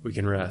 we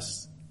can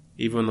rest,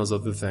 even when those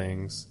other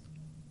things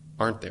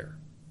aren't there.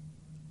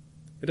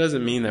 It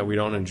doesn't mean that we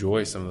don't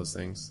enjoy some of those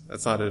things.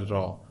 That's not it at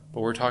all.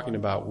 But we're talking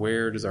about,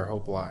 where does our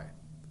hope lie?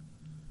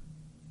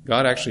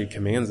 God actually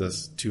commands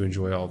us to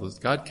enjoy all those.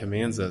 God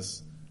commands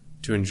us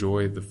to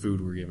enjoy the food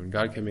we're given.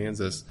 God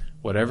commands us,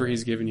 whatever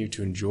he's given you,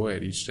 to enjoy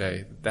it each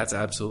day. That's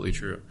absolutely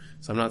true.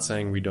 So I'm not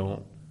saying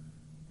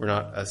we're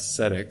not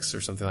ascetics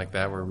or something like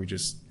that, where we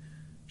just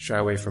shy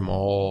away from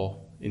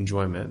all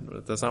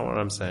enjoyment. That's not what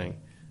I'm saying.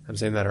 I'm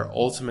saying that our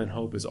ultimate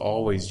hope is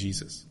always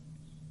Jesus.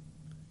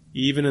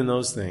 Even in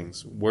those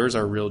things, where's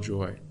our real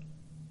joy?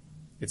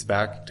 It's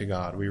back to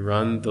God. We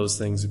run those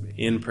things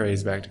in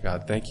praise back to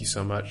God. Thank you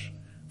so much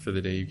for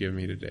the day you've given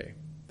me today.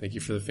 Thank you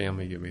for the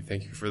family you give me.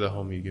 Thank you for the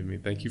home you give me.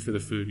 Thank you for the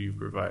food you've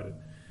provided.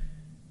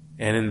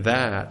 And in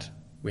that,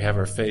 we have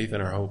our faith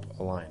and our hope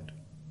aligned.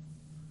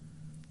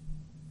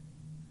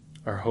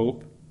 Our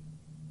hope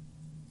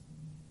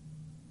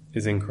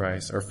is in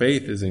Christ. Our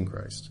faith is in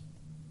Christ.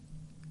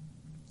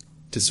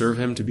 to serve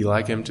him, to be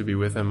like him, to be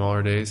with him all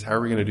our days? How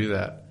are we going to do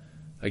that?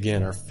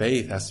 Again, our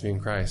faith has to be in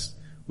Christ.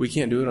 We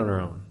can't do it on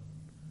our own.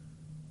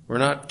 We're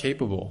not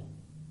capable.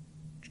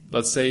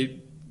 Let's say,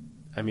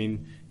 you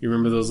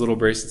remember those little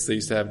bracelets they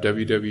used to have,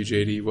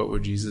 WWJD, what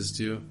would Jesus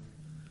do?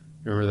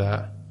 Remember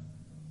that?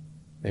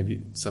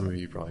 Maybe some of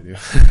you probably do.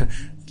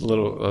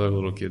 Other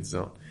little kids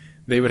don't.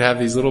 They would have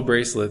these little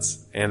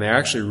bracelets, and they're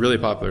actually really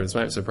popular. This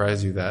might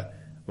surprise you that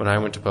when I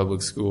went to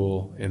public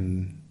school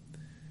in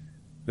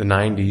the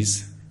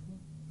 90s,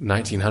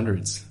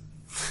 1900s,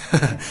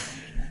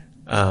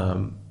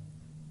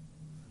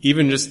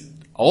 even just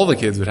all the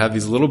kids would have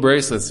these little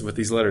bracelets with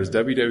these letters,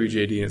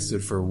 WWJD, and it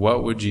stood for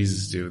what would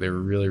Jesus do? They were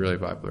really, really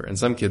popular. And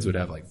some kids would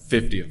have like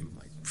 50 of them,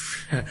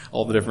 like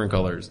all the different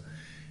colors.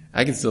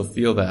 I can still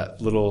feel that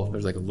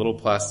there's like a little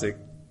plastic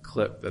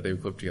clip that they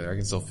would clip together. I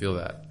can still feel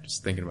that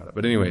just thinking about it.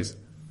 But anyways,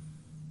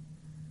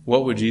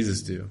 what would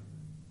Jesus do?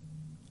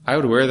 I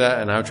would wear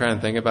that and I would try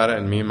and think about it,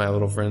 and me and my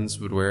little friends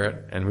would wear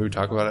it and we would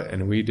talk about it,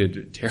 and we did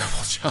a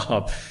terrible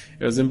job.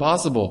 It was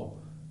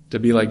impossible to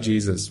be like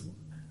Jesus.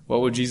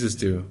 What would Jesus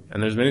do?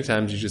 And there's many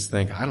times you just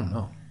think, I don't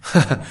know.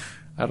 I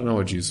don't know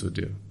what Jesus would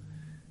do.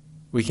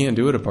 We can't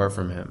do it apart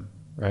from him,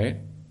 right?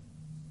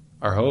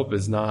 Our hope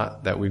is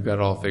not that we've got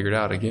it all figured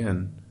out.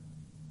 Again,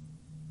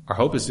 our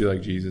hope is to be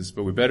like Jesus,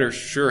 but we better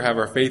sure have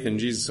our faith in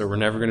Jesus or we're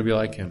never going to be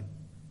like him.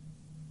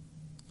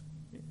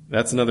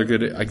 That's another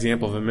good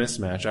example of a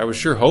mismatch. I was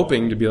sure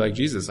hoping to be like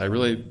Jesus. I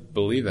really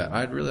believe that.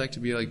 I'd really like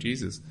to be like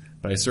Jesus,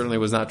 but I certainly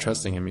was not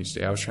trusting him each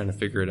day. I was trying to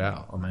figure it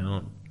out on my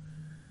own,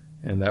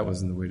 and that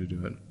wasn't the way to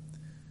do it.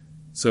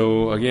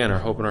 So again, our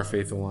hope and our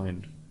faith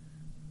aligned.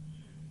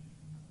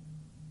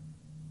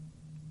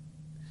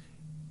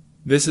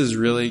 This is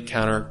really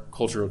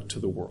countercultural to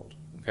the world,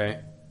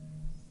 okay?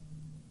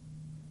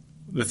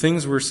 The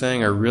things we're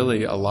saying are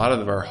really, a lot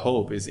of our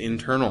hope is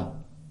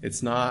internal.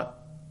 It's not,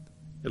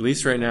 at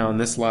least right now in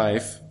this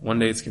life, one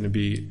day it's going to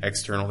be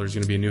external. There's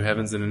going to be a new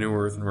heavens and a new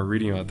earth, and we're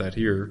reading about that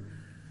here.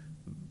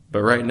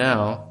 But right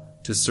now,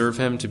 to serve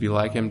him, to be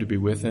like him, to be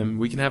with him,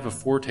 we can have a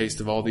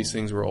foretaste of all these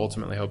things we're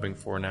ultimately hoping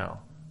for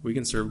now. We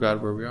can serve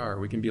God where we are.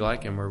 We can be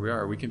like him where we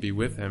are. We can be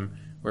with him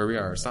where we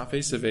are. It's not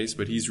face to face,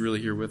 but he's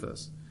really here with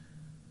us.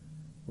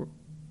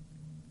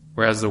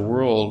 Whereas the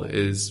world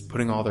is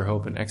putting all their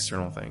hope in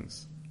external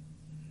things.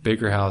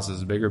 Bigger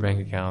houses, bigger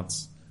bank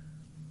accounts,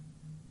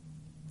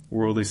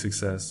 worldly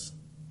success.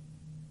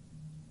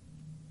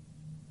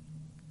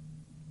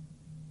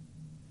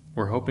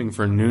 We're hoping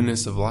for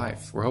newness of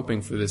life. We're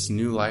hoping for this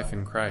new life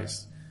in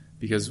Christ.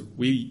 Because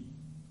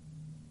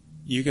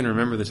you can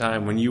remember the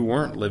time when you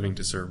weren't living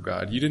to serve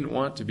God. You didn't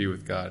want to be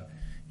with God.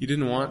 You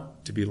didn't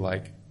want to be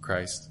like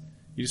Christ.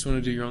 You just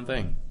wanted to do your own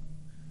thing.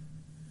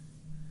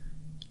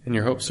 And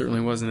your hope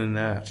certainly wasn't in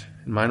that.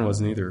 And mine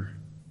wasn't either.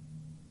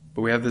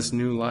 But we have this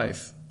new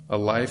life. A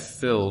life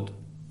filled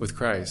with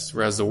Christ.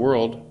 Whereas the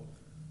world,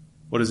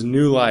 what is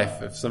new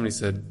life? If somebody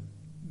said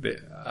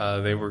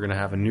they were going to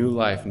have a new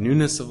life,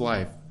 newness of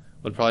life,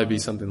 would probably be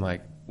something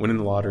like winning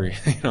the lottery.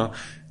 We're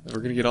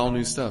going to get all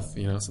new stuff,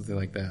 something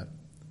like that.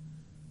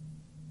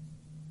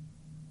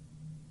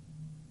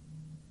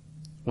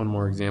 One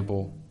more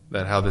example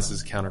that how this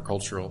is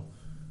countercultural.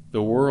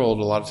 The world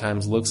a lot of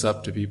times looks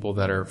up to people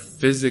that are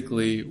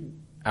physically,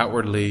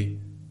 outwardly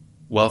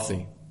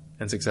wealthy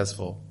and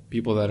successful.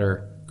 People that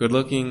are good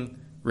looking,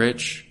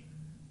 rich,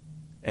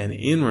 and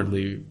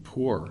inwardly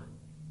poor.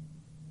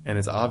 And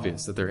it's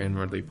obvious that they're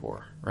inwardly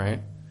poor,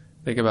 right?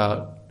 Think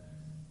about,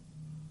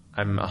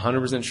 I'm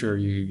 100% sure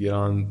you could get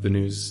on the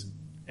news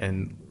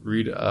and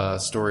read a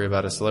story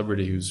about a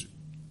celebrity who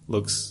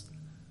looks,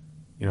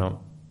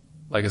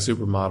 like a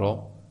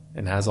supermodel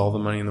and has all the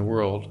money in the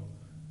world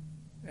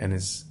and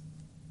is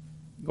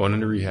going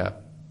into rehab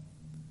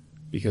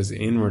because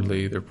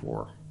inwardly they're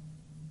poor.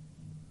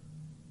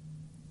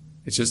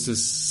 It's just a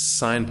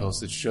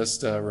signpost. It's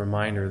just a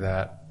reminder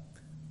that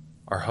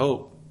our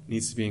hope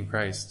needs to be in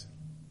Christ.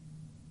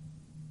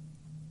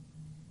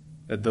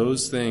 That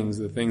those things,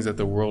 the things that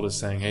the world is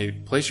saying, hey,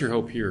 place your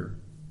hope here,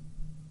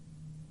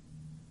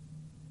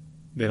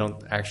 they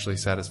don't actually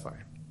satisfy.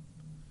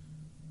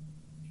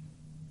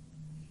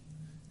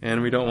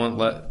 And we don't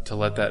want to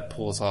let that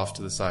pull us off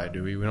to the side,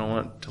 do we? We don't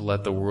want to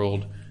let the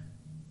world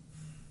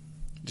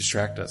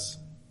distract us.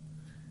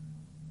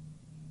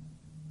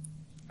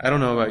 I don't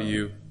know about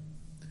you,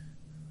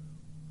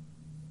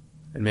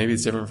 and maybe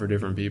it's different for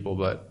different people,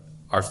 but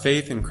our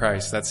faith in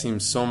Christ, that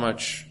seems so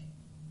much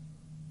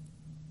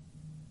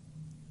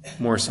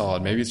more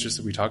solid. Maybe it's just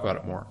that we talk about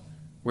it more.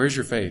 Where's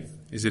your faith?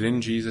 Is it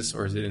in Jesus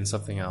or is it in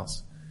something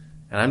else?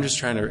 And I'm just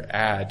trying to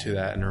add to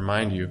that and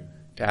remind you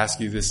to ask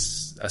you a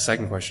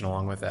second question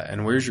along with that.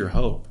 And where's your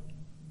hope?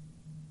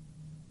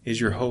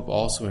 Is your hope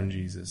also in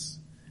Jesus?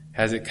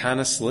 Has it kind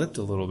of slipped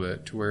a little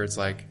bit to where it's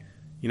like,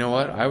 you know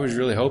what? I was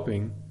really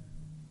hoping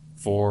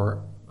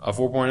for a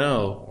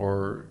 4.0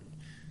 or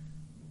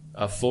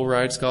a full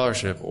ride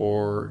scholarship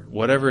or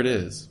whatever it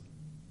is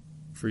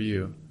for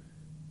you.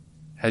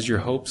 Has your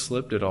hope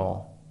slipped at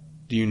all?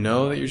 Do you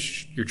know that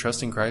you're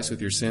trusting Christ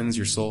with your sins,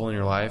 your soul, and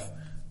your life,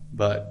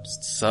 but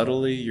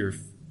subtly you're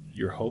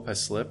your hope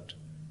has slipped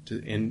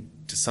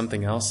into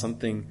something else,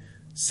 something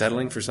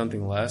settling for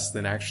something less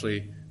than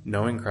actually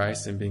knowing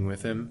Christ and being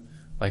with him,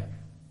 like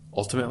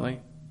ultimately?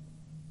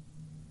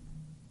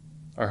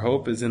 Our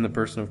hope is in the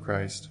person of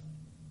Christ,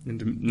 and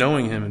to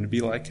knowing him and to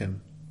be like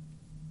him.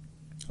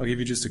 I'll give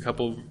you just a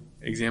couple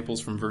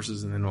examples from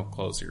verses and then we'll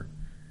close here.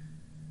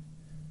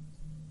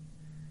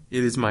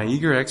 It is my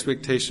eager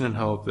expectation and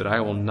hope that I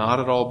will not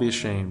at all be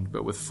ashamed,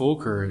 but with full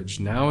courage,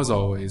 now as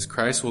always,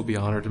 Christ will be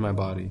honored in my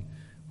body,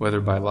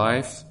 whether by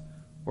life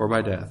or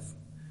by death.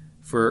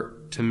 For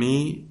to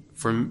me,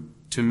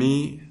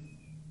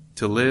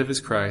 to live is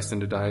Christ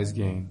and to die is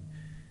gain.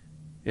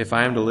 If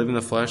I am to live in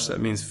the flesh, that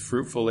means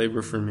fruitful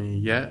labor for me,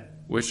 yet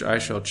which I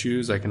shall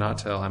choose I cannot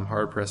tell. I'm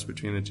hard pressed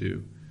between the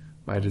two.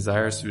 My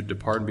desire is to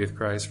depart and be with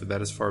Christ, for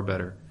that is far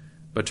better.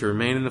 But to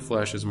remain in the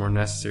flesh is more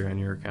necessary on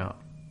your account.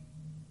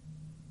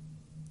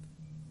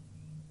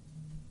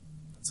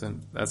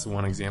 That's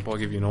one example. I'll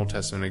give you an Old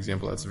Testament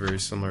example that's very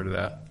similar to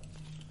that.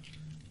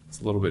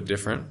 It's a little bit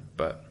different,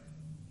 but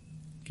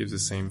gives the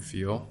same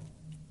feel.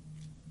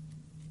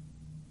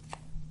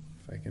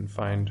 If I can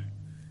find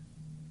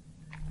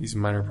these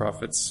minor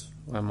prophets,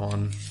 I'm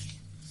on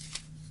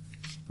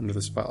under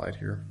the spotlight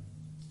here.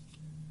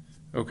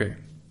 Okay.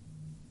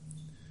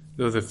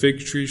 Though the fig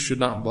tree should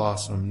not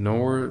blossom,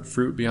 nor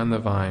fruit be on the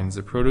vines,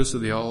 the produce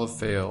of the olive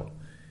fail,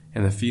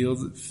 and the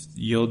fields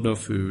yield no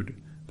food,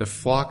 the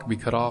flock be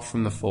cut off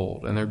from the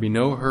fold, and there be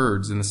no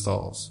herds in the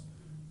stalls.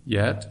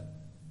 Yet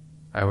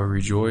I will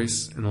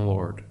rejoice in the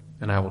Lord,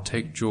 and I will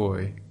take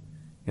joy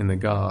in the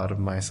God of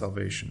my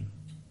salvation.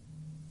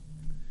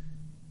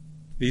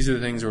 These are the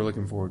things we're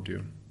looking forward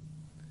to.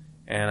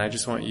 And I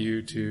just want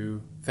you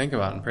to think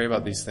about and pray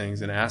about these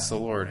things and ask the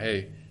Lord,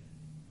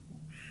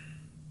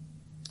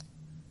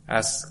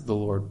 ask the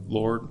Lord,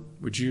 Lord,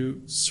 would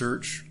you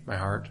search my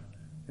heart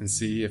and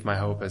see if my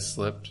hope has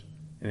slipped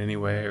in any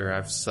way, or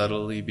I've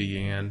subtly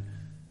began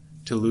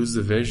to lose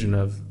the vision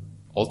of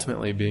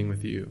ultimately being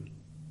with you.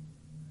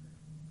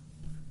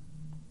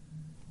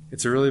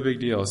 It's a really big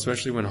deal,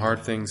 especially when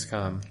hard things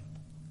come.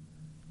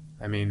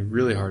 I mean,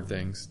 really hard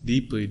things,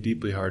 deeply,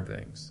 deeply hard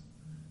things.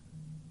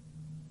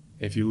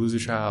 If you lose a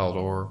child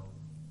or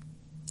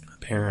a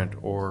parent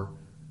or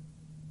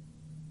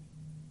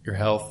your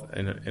health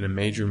in a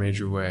major,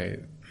 major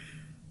way,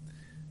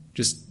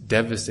 just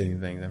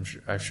devastating things.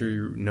 I'm sure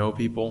you know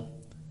people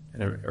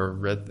or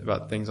read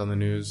about things on the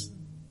news,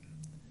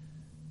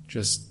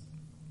 just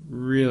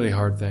really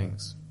hard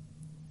things.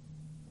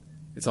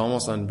 It's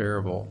almost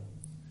unbearable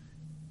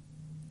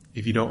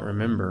if you don't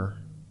remember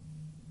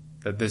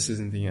that this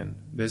isn't the end.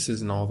 This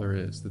isn't all there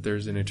is, that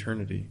there's an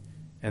eternity.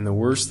 And the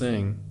worst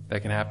thing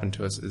that can happen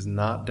to us is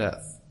not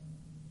death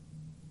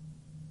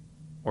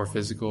or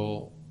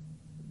physical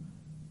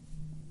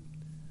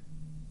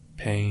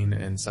pain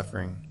and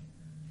suffering.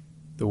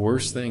 The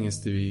worst thing is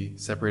to be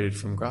separated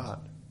from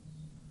God,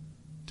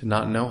 to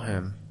not know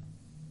him.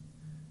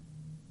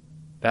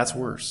 That's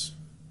worse.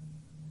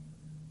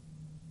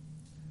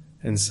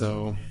 And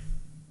so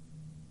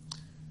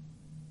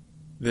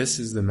this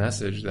is the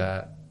message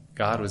that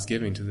God was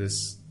giving to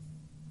this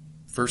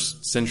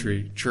first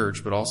century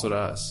church, but also to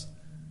us.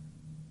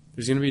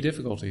 There's going to be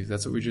difficulties.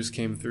 That's what we just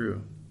came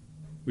through.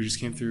 We just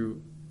came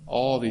through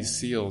all these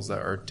seals that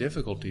are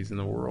difficulties in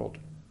the world.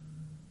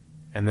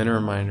 And then a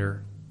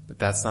reminder that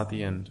that's not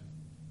the end.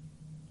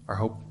 Our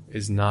hope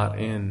is not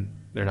in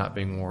there not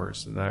being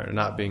wars, and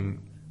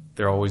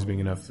there always being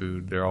enough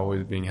food, there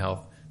always being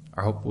health.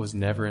 Our hope was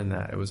never in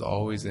that. It was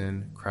always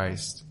in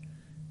Christ.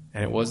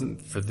 And it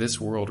wasn't for this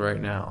world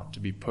right now to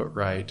be put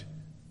right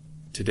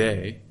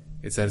today.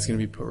 It's that it's going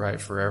to be put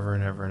right forever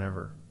and ever and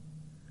ever.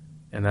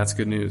 And that's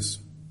good news.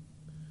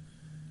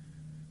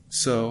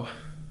 So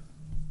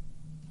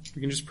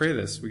we can just pray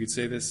this. We could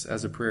say this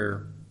as a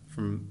prayer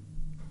from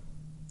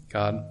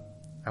God.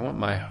 I want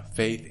my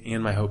faith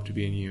and my hope to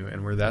be in you.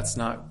 And where that's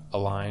not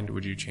aligned,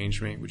 would you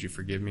change me? Would you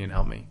forgive me and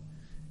help me?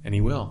 And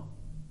he will.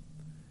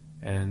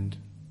 And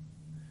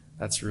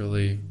that's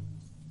really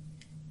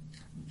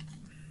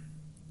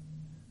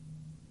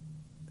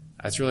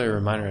a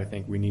reminder I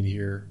think we need to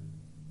hear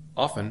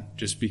often,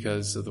 just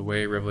because of the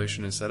way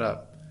Revelation is set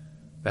up.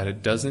 That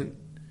it doesn't,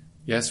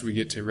 yes, we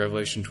get to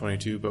Revelation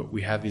 22, but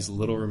we have these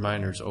little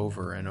reminders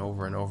over and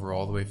over and over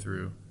all the way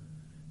through.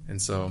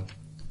 And so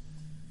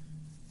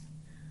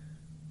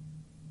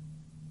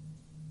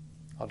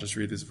I'll just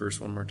read this verse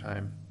one more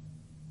time.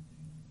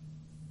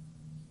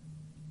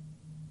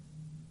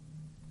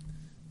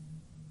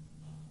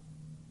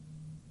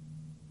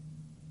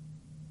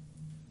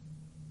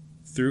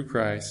 Through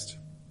Christ,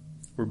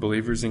 we're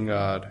believers in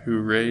God, who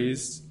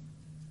raised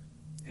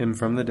him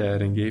from the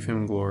dead and gave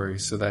him glory,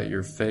 so that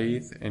your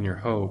faith and your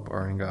hope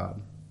are in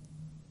God.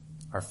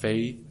 Our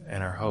faith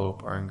and our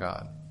hope are in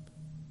God.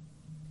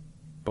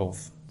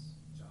 Both.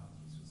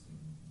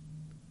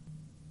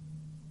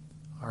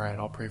 All right,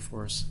 I'll pray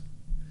for us.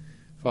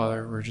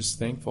 Father, we're just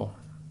thankful.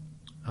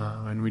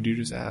 And we do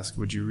just ask,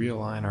 would you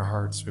realign our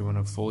hearts? We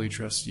want to fully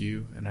trust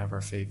you and have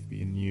our faith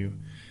be in you.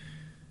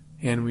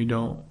 And we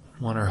don't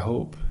want our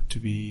hope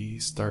to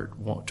start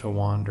to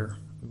wander.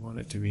 We want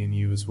it to be in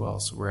you as well,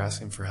 so we're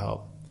asking for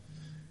help.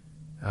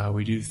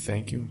 We do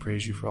thank you and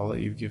praise you for all that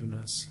you've given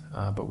us,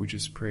 but we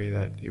just pray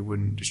that it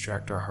wouldn't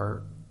distract our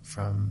heart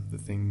from the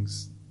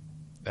things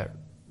that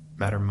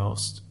matter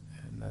most,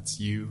 and that's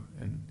you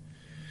and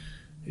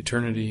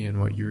eternity and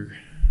what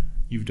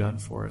you've done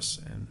for us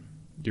and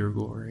your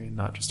glory and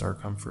not just our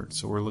comfort.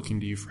 So we're looking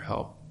to you for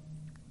help,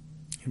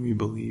 and we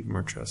believe and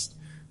we trust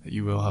that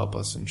you will help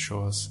us and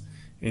show us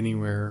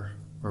anywhere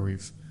where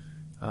we've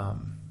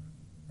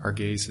our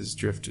gaze has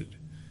drifted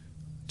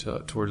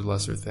towards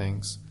lesser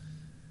things.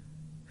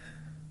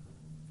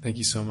 Thank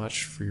you so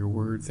much for your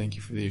word. Thank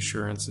you for the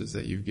assurances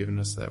that you've given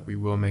us that we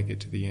will make it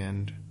to the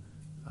end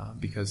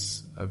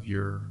because of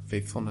your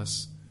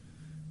faithfulness.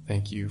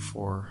 Thank you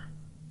for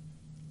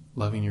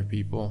loving your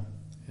people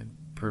and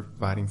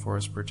providing for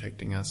us,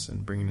 protecting us,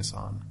 and bringing us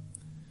on.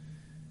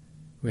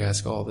 We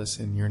ask all this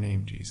in your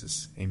name,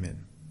 Jesus.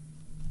 Amen.